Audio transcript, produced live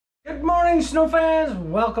Good morning, snow fans.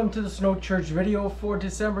 Welcome to the Snow Church video for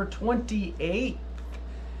December 28th.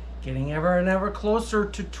 Getting ever and ever closer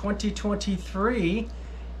to 2023.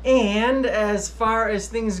 And as far as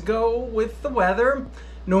things go with the weather,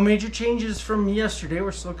 no major changes from yesterday.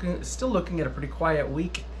 We're still looking at a pretty quiet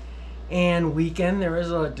week and weekend. There is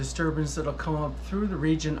a disturbance that'll come up through the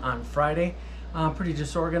region on Friday. Pretty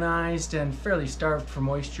disorganized and fairly starved for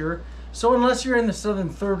moisture. So unless you're in the southern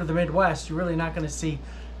third of the Midwest, you're really not going to see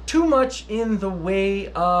too much in the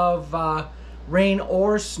way of rain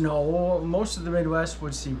or snow. Most of the Midwest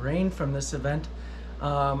would see rain from this event.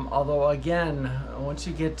 Although again, once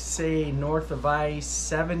you get to say north of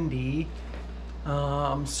I-70,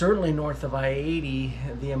 certainly north of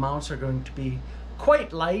I-80, the amounts are going to be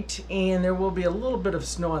quite light, and there will be a little bit of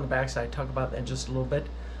snow on the backside. Talk about that in just a little bit.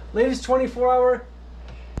 Latest 24-hour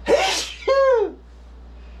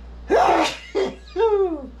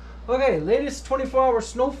okay, latest 24-hour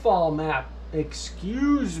snowfall map,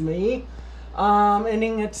 excuse me,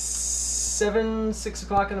 ending at 6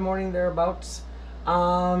 o'clock in the morning, thereabouts.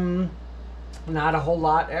 Not a whole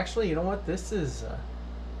lot. Actually, you know what, this is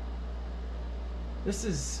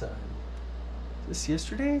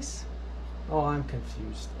yesterday's? Oh, I'm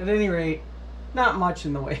confused. At any rate, not much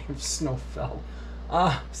in the way of snow fell.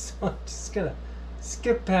 So I'm just gonna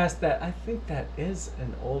skip past that. I think that is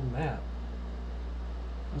an old map.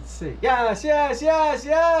 Let's see. Yes, yes, yes,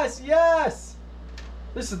 yes, yes!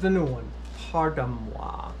 This is the new one. Pardon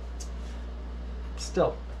moi.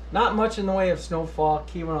 Still, not much in the way of snowfall.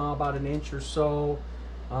 Keweenaw about an inch or so.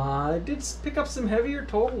 I did pick up some heavier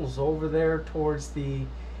totals over there towards the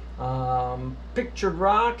Pictured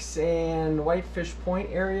Rocks and Whitefish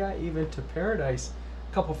Point area, even to Paradise.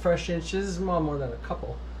 A couple fresh inches, well, more than a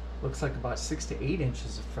couple. Looks like about 6 to 8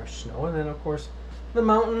 inches of fresh snow. And then, of course, the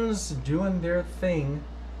mountains doing their thing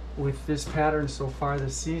with this pattern so far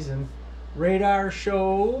this season. Radar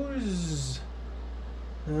shows,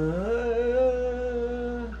 and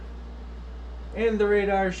the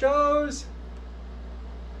radar shows,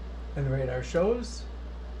 and the radar shows.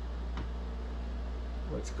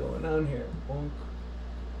 What's going on here? Bonk.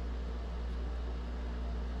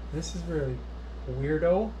 This is really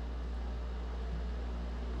weirdo.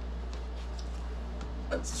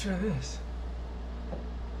 Let's try this.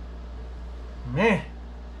 Meh.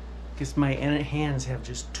 Guess my hands have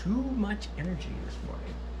just too much energy this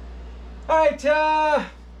morning. Alright,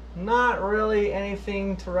 not really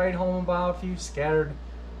anything to write home about. A few scattered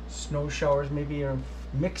snow showers, maybe a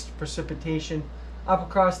mixed precipitation up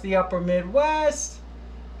across the upper Midwest.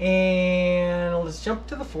 And let's jump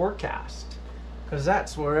to the forecast, because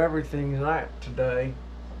that's where everything's at today.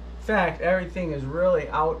 In fact, everything is really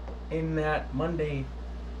out in that Monday,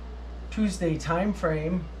 Tuesday time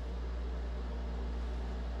frame.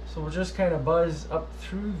 So we'll just kind of buzz up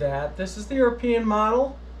through that. This is the European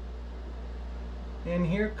model. And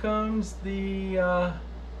here comes the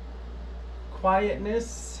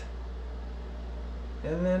quietness.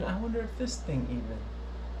 And then I wonder if this thing even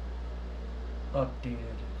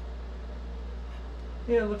updated.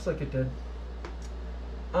 Yeah, it looks like it did.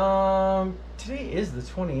 Today is the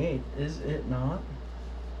 28th, is it not?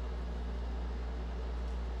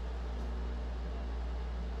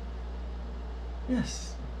 Yes.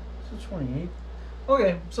 28th.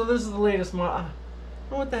 Okay, so this is the latest model. I don't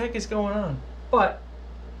know what the heck is going on, but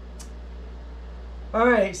all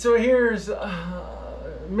right. So here's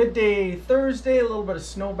midday Thursday. A little bit of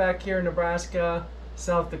snow back here in Nebraska,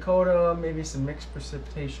 South Dakota. Maybe some mixed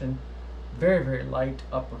precipitation. Very, very light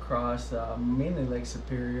up across mainly Lake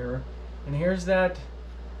Superior. And here's that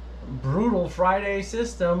brutal Friday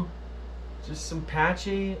system. Just some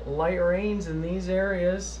patchy light rains in these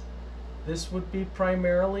areas. This would be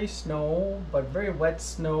primarily snow, but very wet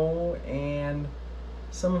snow, and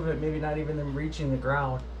some of it maybe not even reaching the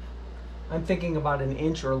ground. I'm thinking about an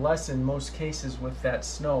inch or less in most cases with that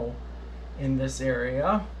snow in this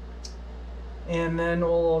area. And then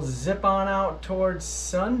we'll zip on out towards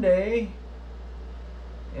Sunday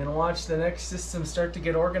and watch the next system start to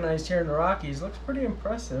get organized here in the Rockies. Looks pretty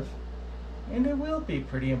impressive, and it will be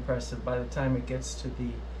pretty impressive by the time it gets to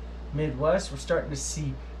the Midwest. We're starting to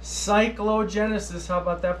see cyclogenesis. How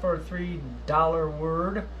about that for a $3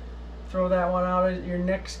 word? Throw that one out at your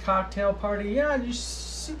next cocktail party. Yeah, did you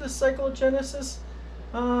see the cyclogenesis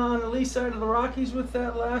on the lee side of the Rockies with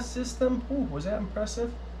that last system? Ooh, was that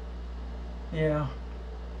impressive? Yeah,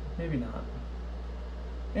 maybe not.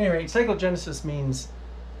 Anyway, cyclogenesis means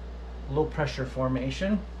low pressure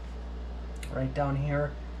formation right down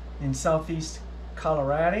here in southeast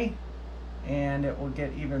Colorado. And it will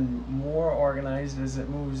get even more organized as it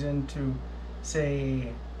moves into,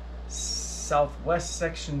 say, southwest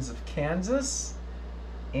sections of Kansas,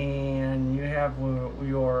 and you have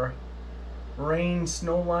your rain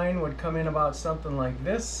snow line would come in about something like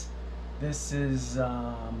this. This is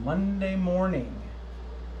Monday morning,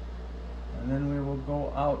 and then we will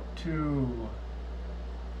go out to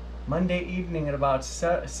Monday evening at about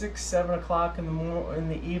 6-7 o'clock in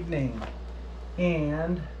the evening,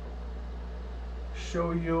 and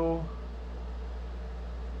show you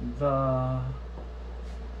the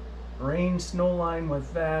rain snow line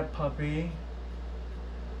with that puppy.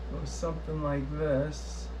 Goes something like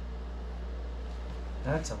this.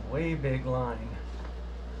 That's a way big line.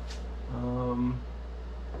 I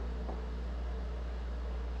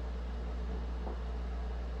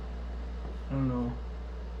don't know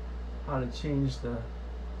how to change the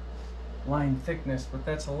line thickness, but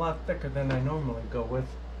that's a lot thicker than I normally go with.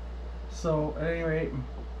 So at any rate,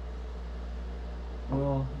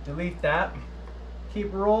 we'll delete that.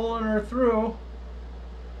 Keep rolling her through.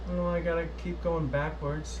 Oh, I gotta keep going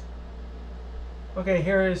backwards. Okay,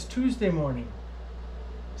 here is Tuesday morning.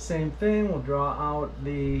 Same thing, we'll draw out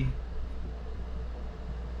the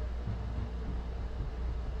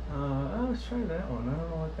let's try that one. I don't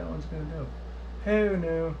know what that one's gonna do. Who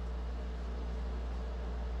knew?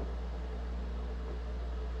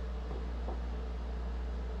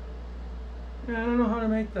 Yeah, I don't know how to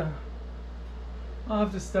make the... I'll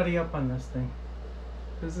have to study up on this thing,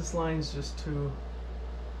 because this line's just too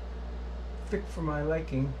thick for my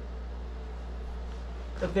liking.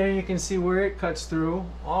 But there you can see where it cuts through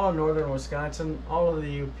all of northern Wisconsin, all of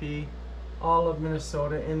the UP, all of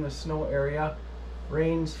Minnesota in the snow area.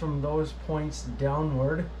 Rains from those points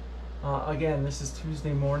downward. Again, this is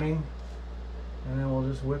Tuesday morning, and then we'll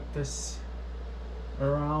just whip this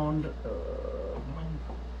around.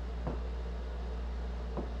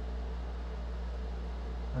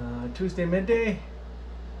 Tuesday midday,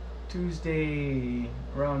 Tuesday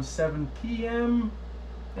around 7 p.m.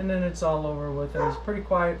 and then it's all over with, and it's pretty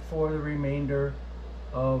quiet for the remainder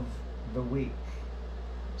of the week.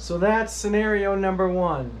 So that's scenario number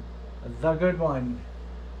one, the good one.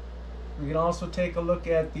 We can also take a look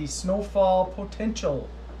at the snowfall potential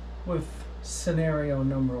with scenario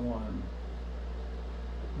number one.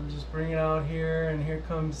 We'll just bring it out here, and here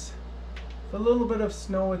comes a little bit of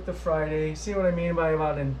snow with the Friday. See what I mean by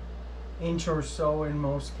about an inch or so in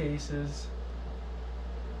most cases.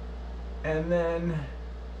 And then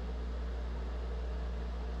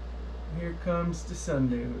here comes the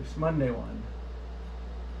Monday one.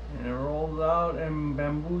 And it rolls out and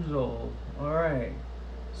bamboozled. Alright.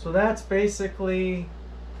 So that's basically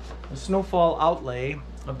the snowfall outlay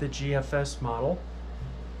of the GFS model.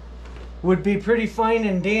 Would be pretty fine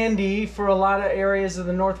and dandy for a lot of areas of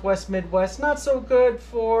the Northwest, Midwest. Not so good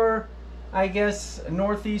for, I guess,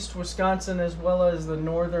 Northeast Wisconsin, as well as the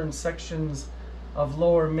northern sections of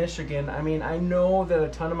Lower Michigan. I mean, I know that a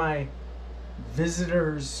ton of my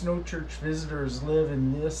visitors, snow church visitors, live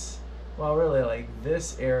in this, well, really like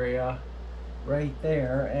this area right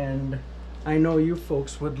there. And I know you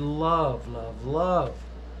folks would love, love, love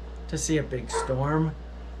to see a big storm.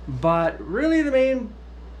 But really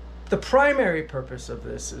the primary purpose of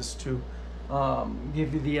this is to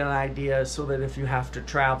give you the idea so that if you have to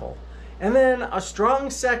travel. And then a strong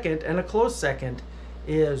second and a close second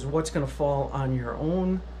is what's going to fall on your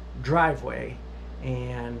own driveway,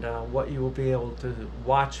 and what you will be able to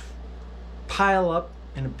watch pile up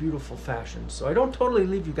in a beautiful fashion. So I don't totally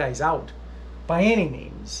leave you guys out by any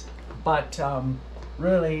means, but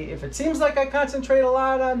really, if it seems like I concentrate a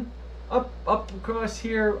lot on up across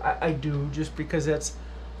here, I do, just because that's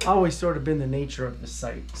always sort of been the nature of the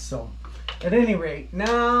site. So at any rate,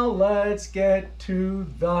 now let's get to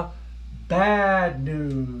the bad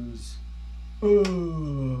news.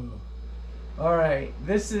 Ooh. All right,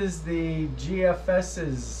 this is the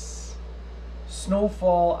GFS's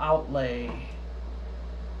snowfall outlay.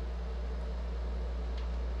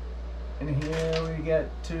 And here we get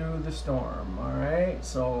to the storm. All right,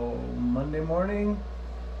 so Monday morning,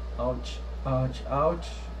 ouch, ouch, ouch,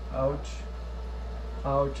 ouch,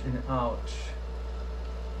 ouch, and ouch.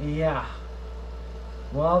 Yeah.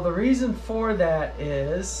 Well, the reason for that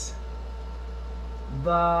is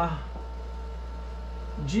the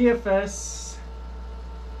GFS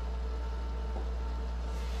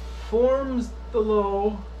forms the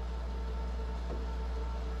low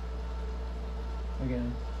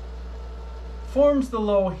again. Forms the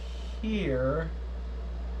low here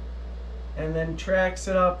and then tracks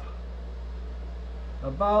it up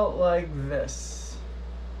about like this.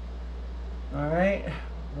 All right,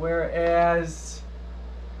 whereas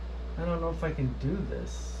I don't know if I can do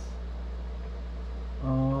this.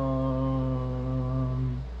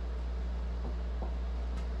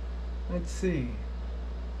 Let's see.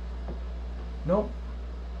 Nope.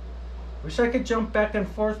 Wish I could jump back and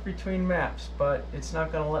forth between maps, but it's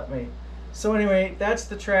not going to let me. So anyway, that's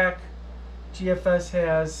the track GFS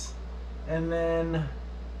has. And then,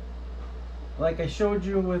 like I showed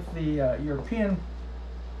you with the European,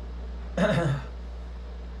 the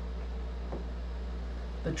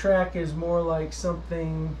track is more like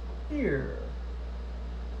something here.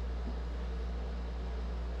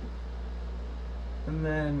 And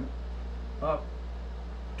then up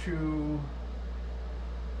to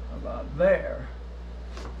about there.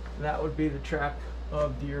 That would be the track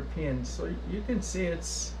of the Europeans. So you can see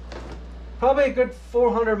it's probably a good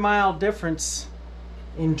 400-mile difference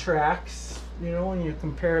in tracks. You know, when you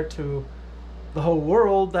compare it to the whole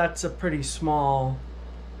world, that's a pretty small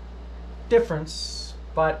difference.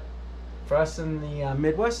 But for us in the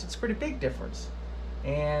Midwest, it's a pretty big difference.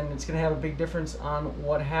 And it's going to have a big difference on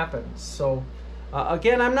what happens. So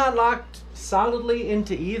again, I'm not locked solidly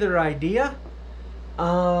into either idea.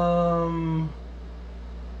 And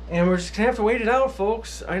we're just gonna have to wait it out,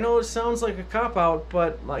 folks. I know it sounds like a cop-out,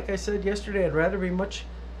 but like I said yesterday, I'd rather be much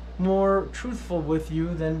more truthful with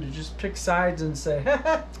you than to just pick sides and say,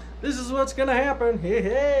 this is what's gonna happen, hey,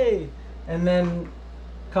 hey. And then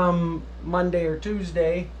come Monday or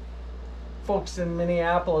Tuesday, folks in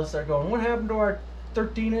Minneapolis are going, what happened to our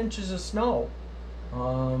 13 inches of snow?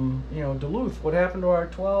 You know, Duluth, what happened to our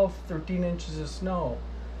 12, 13 inches of snow?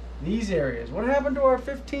 These areas, what happened to our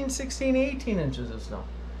 15, 16, 18 inches of snow?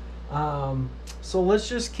 So let's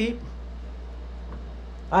just keep,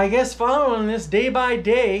 I guess, following this day by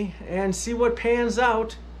day and see what pans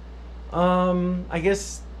out. I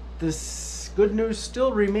guess this good news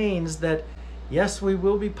still remains that, yes, we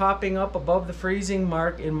will be popping up above the freezing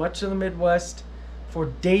mark in much of the Midwest for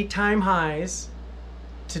daytime highs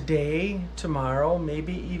today, tomorrow,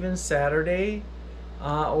 maybe even Saturday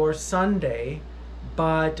or Sunday.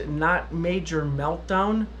 But not major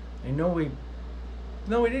meltdown. I know we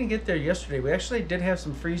didn't get there yesterday. We actually did have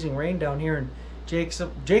some freezing rain down here in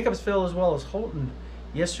Jacobsville as well as Holton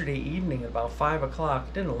yesterday evening at about 5 o'clock.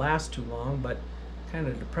 It didn't last too long, but kind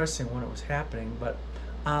of depressing when it was happening. But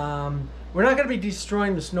we're not going to be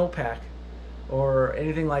destroying the snowpack or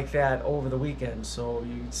anything like that over the weekend. So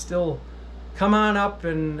you still come on up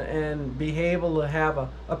and be able to have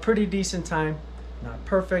a pretty decent time. Not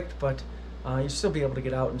perfect, but you'll still be able to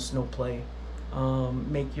get out and snow play.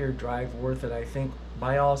 Make your drive worth it, I think,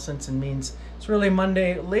 by all sense and means. It's really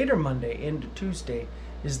Monday, later Monday into Tuesday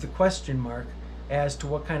is the question mark as to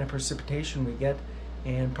what kind of precipitation we get.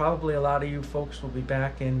 And probably a lot of you folks will be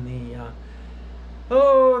back in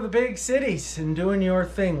the big cities and doing your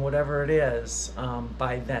thing, whatever it is,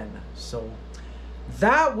 by then. So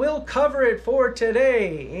that will cover it for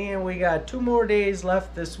today. And we got 2 more days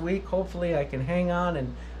left this week. Hopefully I can hang on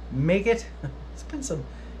and make it. It's been some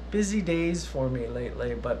busy days for me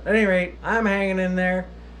lately, but at any rate, I'm hanging in there,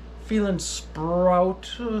 feeling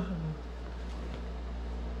sprout.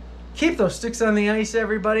 Keep those sticks on the ice,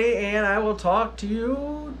 everybody, and I will talk to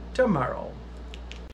you tomorrow.